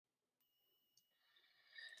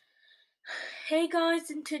Hey guys,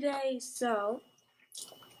 and today,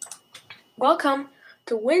 welcome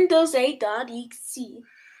to Windows 8.exe. You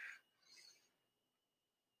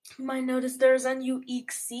might notice there's a new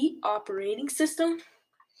exe operating system.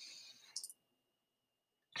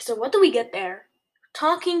 So what do we get there?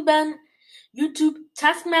 Talking Ben, YouTube,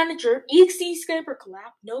 Task Manager, exe Skyper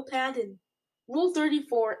Collab, Notepad, and Rule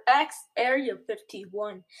 34, X, Area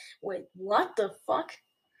 51. Wait, what the fuck?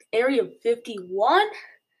 Area 51?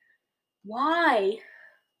 Why?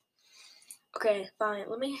 Okay, fine,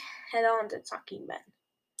 let me head on to Talking Ben.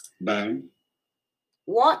 Ben?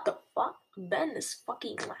 What the fuck? Ben is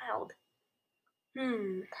fucking loud.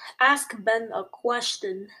 Ask Ben a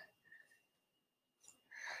question.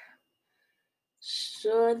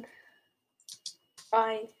 Should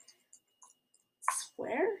I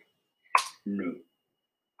swear? No.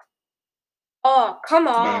 Oh, come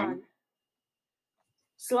on. Ben?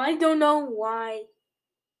 So I don't know why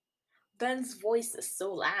Ben's voice is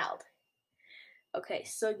so loud. Okay,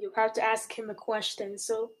 so you have to ask him a question.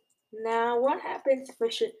 So now what happens if I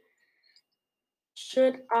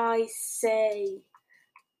should I say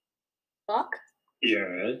fuck?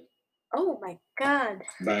 Yes. Oh my god.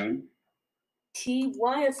 Ben?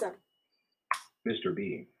 TYSM. Mr.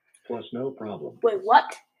 B, plus no problem. Wait,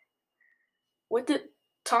 what? What did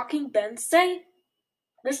Talking Ben say?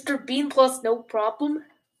 Mr. Bean plus no problem?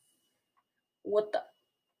 What the?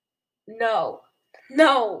 No.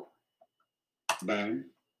 No! Ben?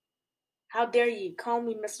 How dare you call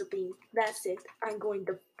me Mr. Bean? That's it. I'm going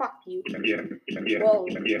to fuck you. Whoa.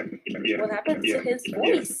 What happened to his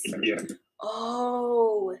voice?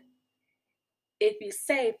 Oh. If you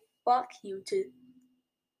say fuck you to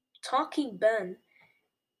Talking Ben,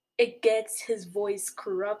 it gets his voice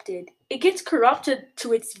corrupted. It gets corrupted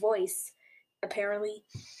to its voice, apparently.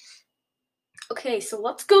 Okay, so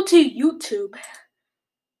let's go to YouTube.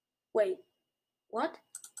 Wait, what?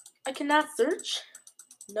 I cannot search?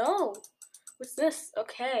 No. What's this?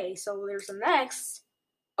 Okay, so there's a next.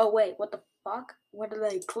 Oh wait, what the fuck? Where did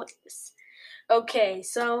I click this? Okay,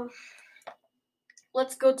 so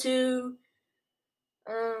let's go to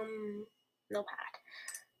Notepad.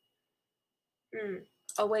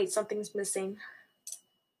 Oh wait, something's missing.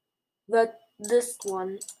 This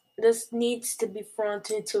one. This needs to be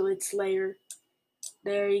fronted to its layer.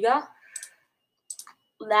 There you go.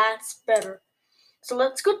 That's better. So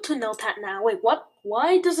let's go to Notepad now. Wait, what?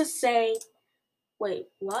 Why does it say? Wait,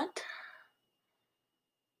 what?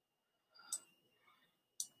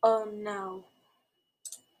 Oh no.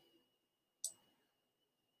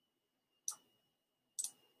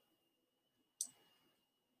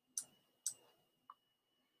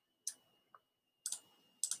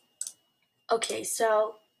 Okay,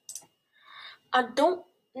 so I don't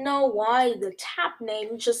know why the tab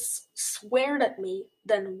name just sweared at me.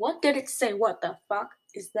 Then what did it say? What the fuck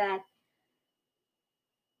is that?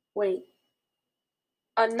 Wait.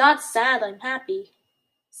 I'm not sad, I'm happy.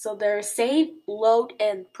 So there's save, load,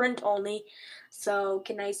 and print only. So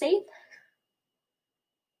can I save?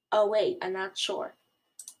 Oh wait, I'm not sure.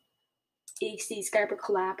 exe Skyper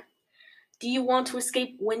Collab. Do you want to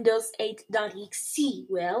escape Windows 8.exe?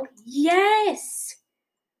 Well, yes!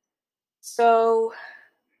 So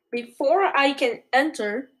before I can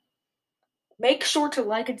enter, make sure to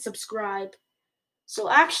like and subscribe. So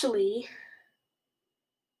actually,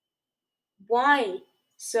 why?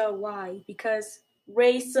 So why? Because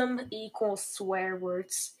racism equals swear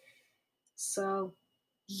words. So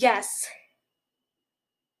yes.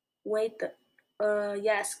 Wait,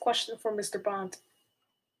 yes, question for Mr. Bond.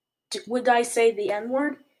 Would I say the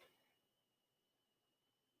N-word?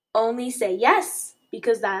 Only say yes,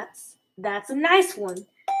 because that's a nice one.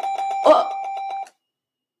 Oh!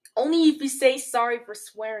 Only if you say sorry for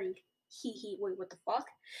swearing. Wait, what the fuck?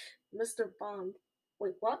 Mr. Bond.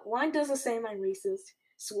 Wait, what? Why does it say I'm racist?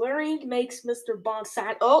 Swearing makes Mr. Bond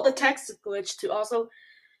sad. Oh, the text is glitched too. Also,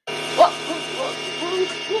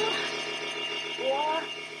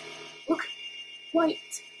 look, wait.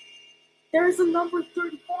 There is a number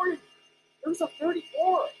 34. There's a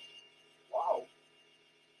 34. Whoa.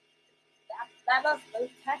 That does the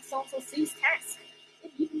text also sees text.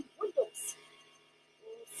 It even Windows.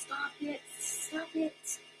 Oh, stop it. Stop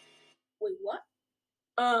it. Wait, what?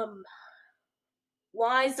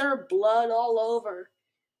 Why is there blood all over?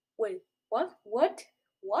 Wait, what?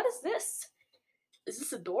 What is this? Is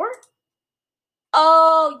this a door?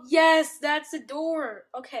 Oh, yes, that's a door.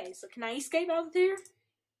 Okay, so can I escape out of here?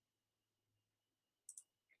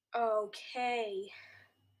 Okay.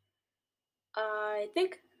 I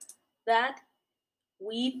think that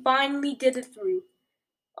we finally did it through.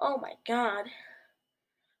 Oh my god.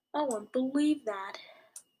 I won't believe that.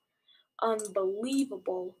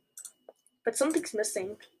 Unbelievable. But something's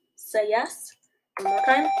missing. Say yes. One more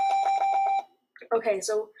time. Okay,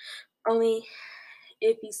 so only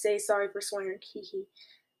if you say sorry for swearing. Hee.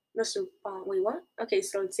 Mr. Bond, wait, what? Okay,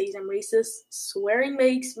 so it says I'm racist. Swearing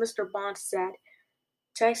makes Mr. Bond sad.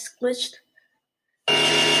 Text glitched.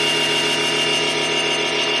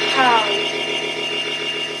 How?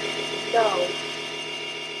 No.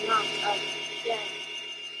 Not again.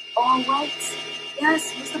 Alright.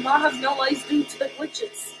 Yes, Mr. Bond has no lies due to the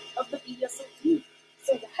glitches of the VSOD.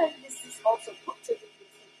 So the heaviness is also put to the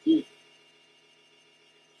VSOD.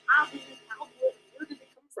 Where did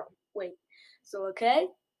it come from? Wait. So, okay.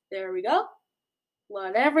 There we go.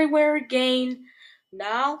 Blood everywhere again.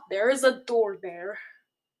 Now, there is a door there.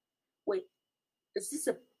 Wait. Is this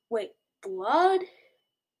a... Wait. Blood?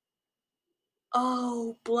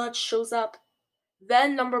 Oh, blood shows up.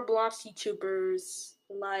 Then number blocks YouTubers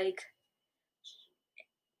like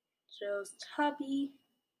Joe's Tubby,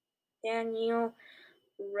 Daniel,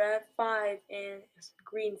 Red 5, and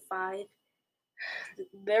Green 5.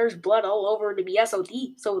 There's blood all over the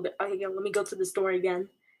BSOD. So again, let me go to the story again.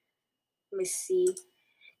 Let me see.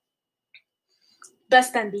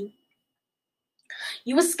 Best ending.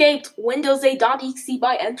 You escaped Windows8.exe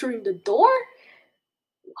by entering the door?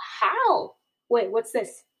 How? Wait, what's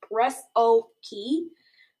this? Press O key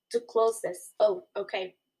to close this. Oh,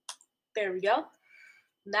 okay. There we go.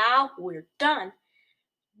 Now we're done.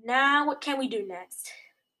 Now what can we do next?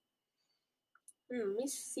 Let me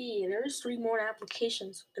see. There's 3 more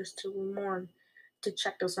applications. There's 2 more to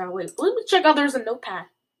check those out. Wait, let me check out there's a notepad.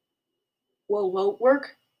 Won't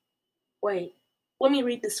work? Wait, let me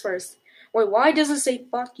read this first. Wait, why does it say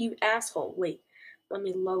fuck you asshole? Wait, let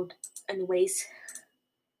me load. Anyways.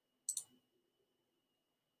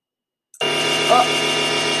 Oh.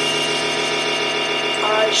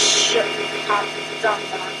 I shouldn't have done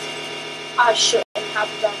that. I shouldn't have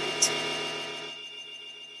done it.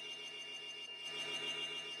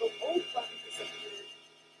 The old button disappeared.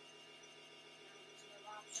 Now there's no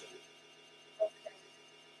option. Okay.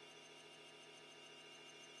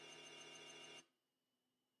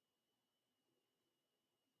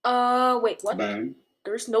 Wait, what? Bang.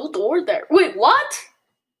 There's no door there. Wait, what?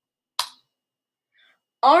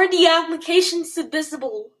 Are the applications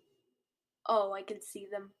invisible? Oh, I can see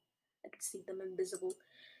them. I can see them invisible.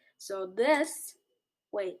 So this,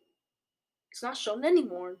 wait, it's not shown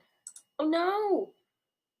anymore. Oh no!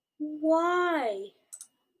 Why?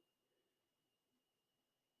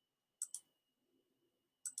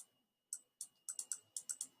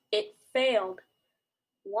 It failed.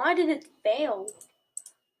 Why did it fail?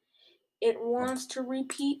 It wants to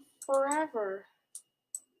repeat forever.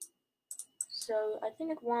 So I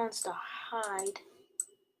think it wants to hide.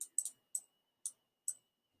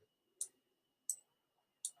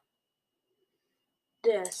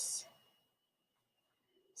 This.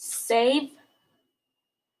 Save.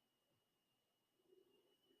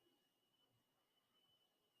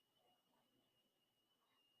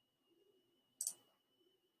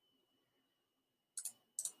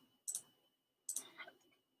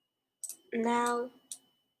 Now,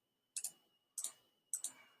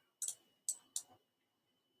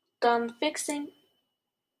 done fixing.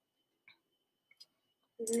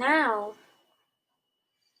 Now,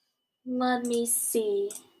 let me see.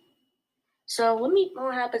 So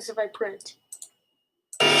what happens if I print?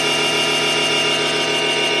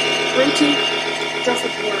 Printing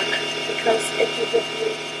doesn't work because it will give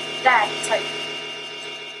me that type.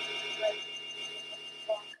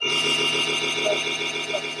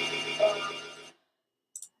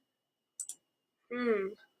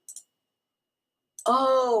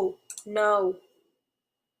 Oh, no.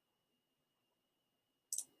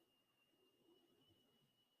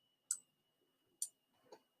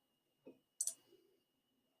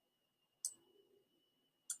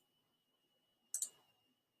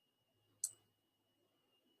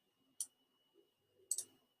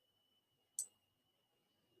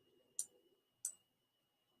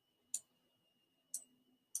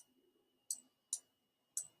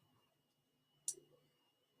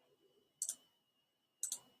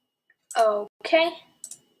 Okay,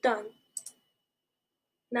 done.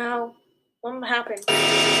 Now, what happened? Vote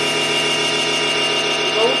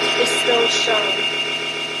is still showing.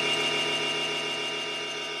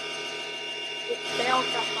 It failed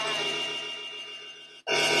to hide.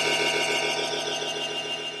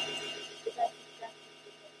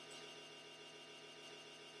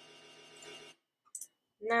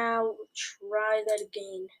 Now, try that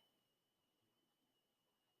again.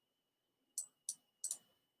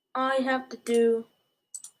 I have to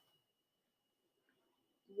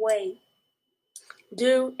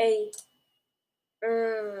do a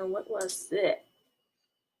What was it?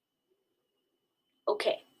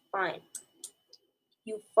 Okay, fine.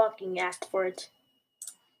 You fucking asked for it.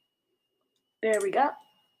 There we go.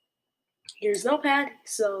 Here's Notepad,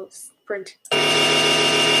 so print. What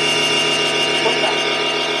the?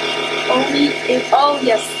 Only if. Oh,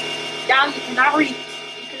 yes. Now you cannot read.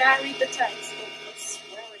 You cannot read the text. Oh,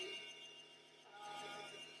 swearing.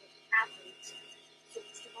 It happened. So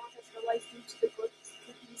Mr. Bond has realized due to the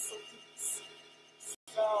cookies saltines.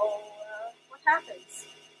 So, what happens?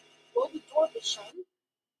 Will the door be shown?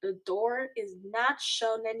 The door is not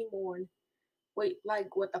shown anymore. Wait,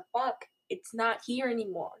 like, what the fuck? It's not here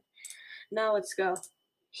anymore. Now let's go.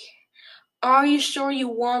 Are you sure you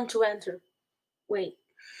want to enter? Wait.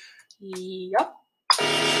 Yup.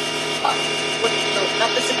 What? No,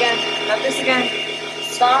 not this again. Not this again.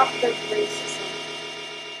 Stop the racism.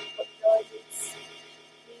 What does it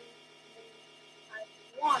mean? I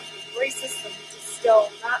want the racism to still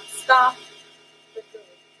not stop the good.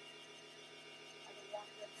 I don't want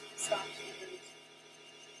them to stop the good.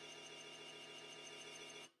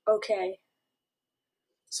 Okay.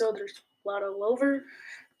 So there's blood all over.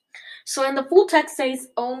 So in the full text says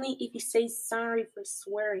only if you say sorry for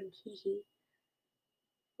swearing. Hee.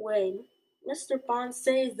 Wait, Mr. Bond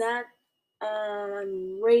says that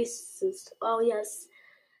I'm racist. Oh yes,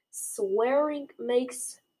 swearing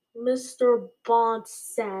makes Mr. Bond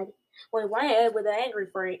sad. Wait, why with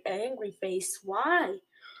an angry face? Why?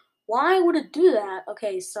 Why would it do that?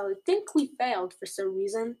 Okay, so I think we failed for some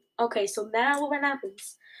reason. Okay, so now what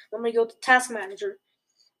happens? Let me go to Task Manager.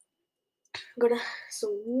 Go to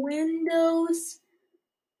Windows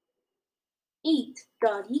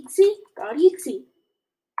 8.exe.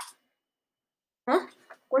 Huh?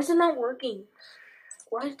 Why is it not working?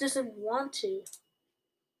 Why does it want to?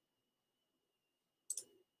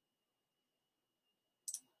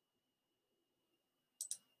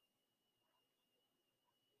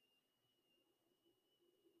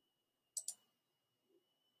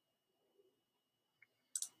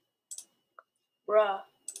 Bruh.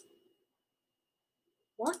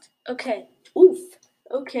 What? Okay. Oof.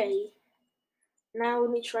 Okay. Now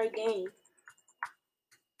let me try again.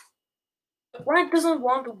 Why doesn't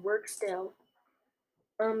want to work still?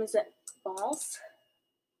 Is it false?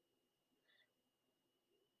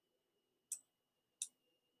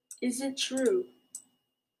 Is it true?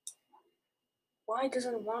 Why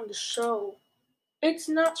doesn't it want to show? It's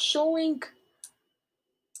not showing.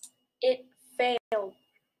 It failed.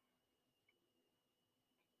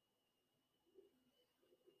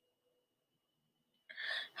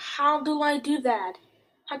 How do I do that?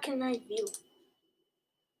 How can I view?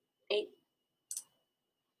 8.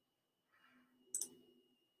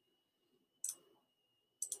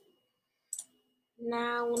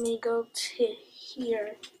 Now let me go to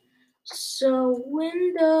here. So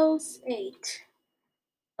Windows 8.exe.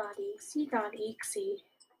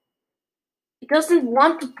 It doesn't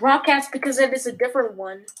want to broadcast because it is a different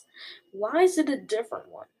one. Why is it a different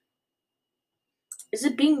one? Is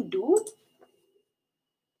it being duped?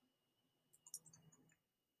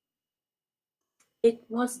 It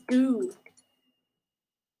was duped.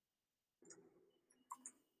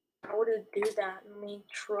 How would it do that? Let me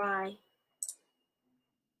try.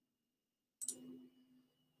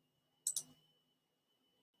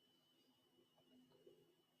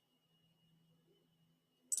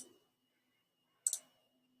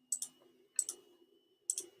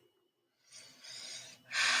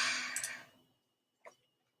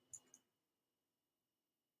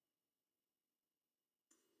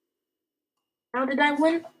 How did I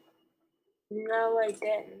win? No, I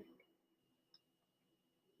didn't.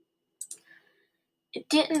 It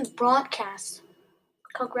didn't broadcast.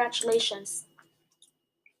 Congratulations.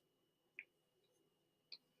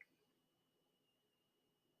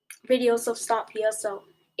 Videos of Stop PSO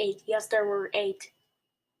 8. Yes, there were 8.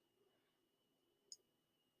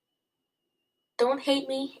 Don't hate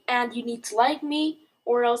me, and you need to like me,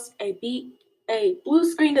 or else a blue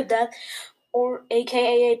screen of death, or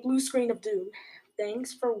aka a blue screen of doom.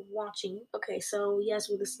 Thanks for watching. Okay, so yes,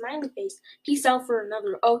 with a smiley face. Peace out for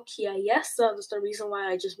another. Okay, yes, that's the reason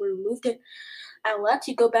why I just removed it. I'll let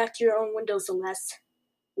you go back to your own window, Celeste.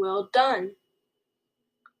 Well done.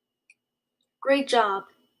 Great job.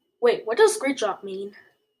 Wait, what does great job mean?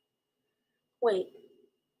 Wait,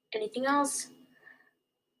 anything else?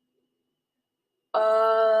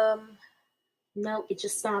 No, it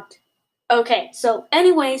just stopped. Okay, so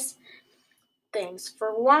anyways, thanks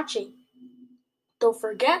for watching. Don't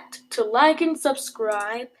forget to like and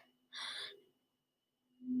subscribe,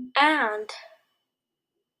 and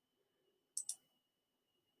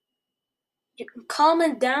you can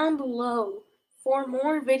comment down below for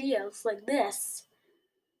more videos like this.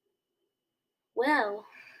 Well,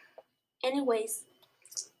 anyways,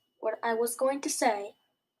 what I was going to say,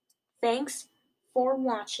 thanks for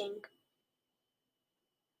watching.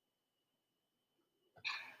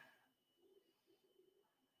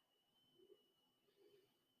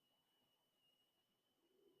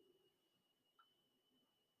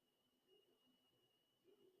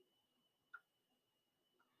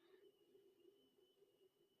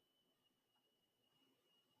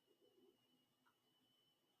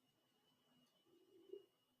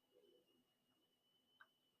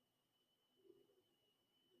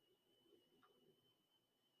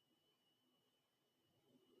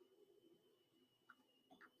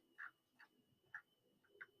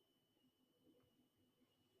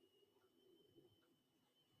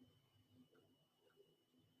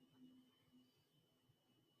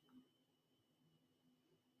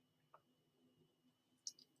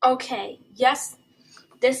 Okay, yes,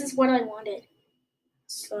 this is what I wanted.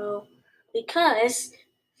 So, because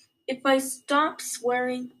if I stop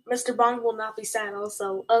swearing, Mr. Bond will not be sad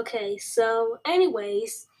also. Okay, so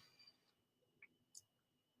anyways,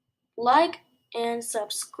 like and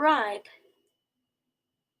subscribe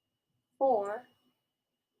for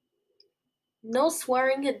no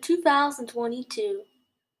swearing in 2022.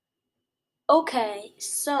 Okay,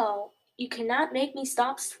 so you cannot make me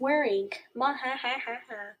stop swearing.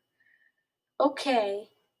 Okay,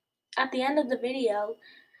 at the end of the video,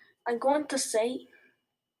 I'm going to say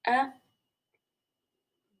F,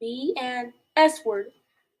 B, and S word.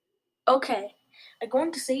 Okay, I'm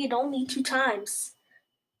going to say it only 2 times.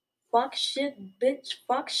 Fuck shit bitch,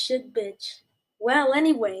 fuck shit bitch. Well,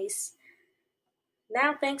 anyways,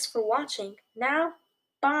 now thanks for watching. Now,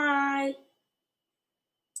 bye.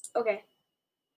 Okay.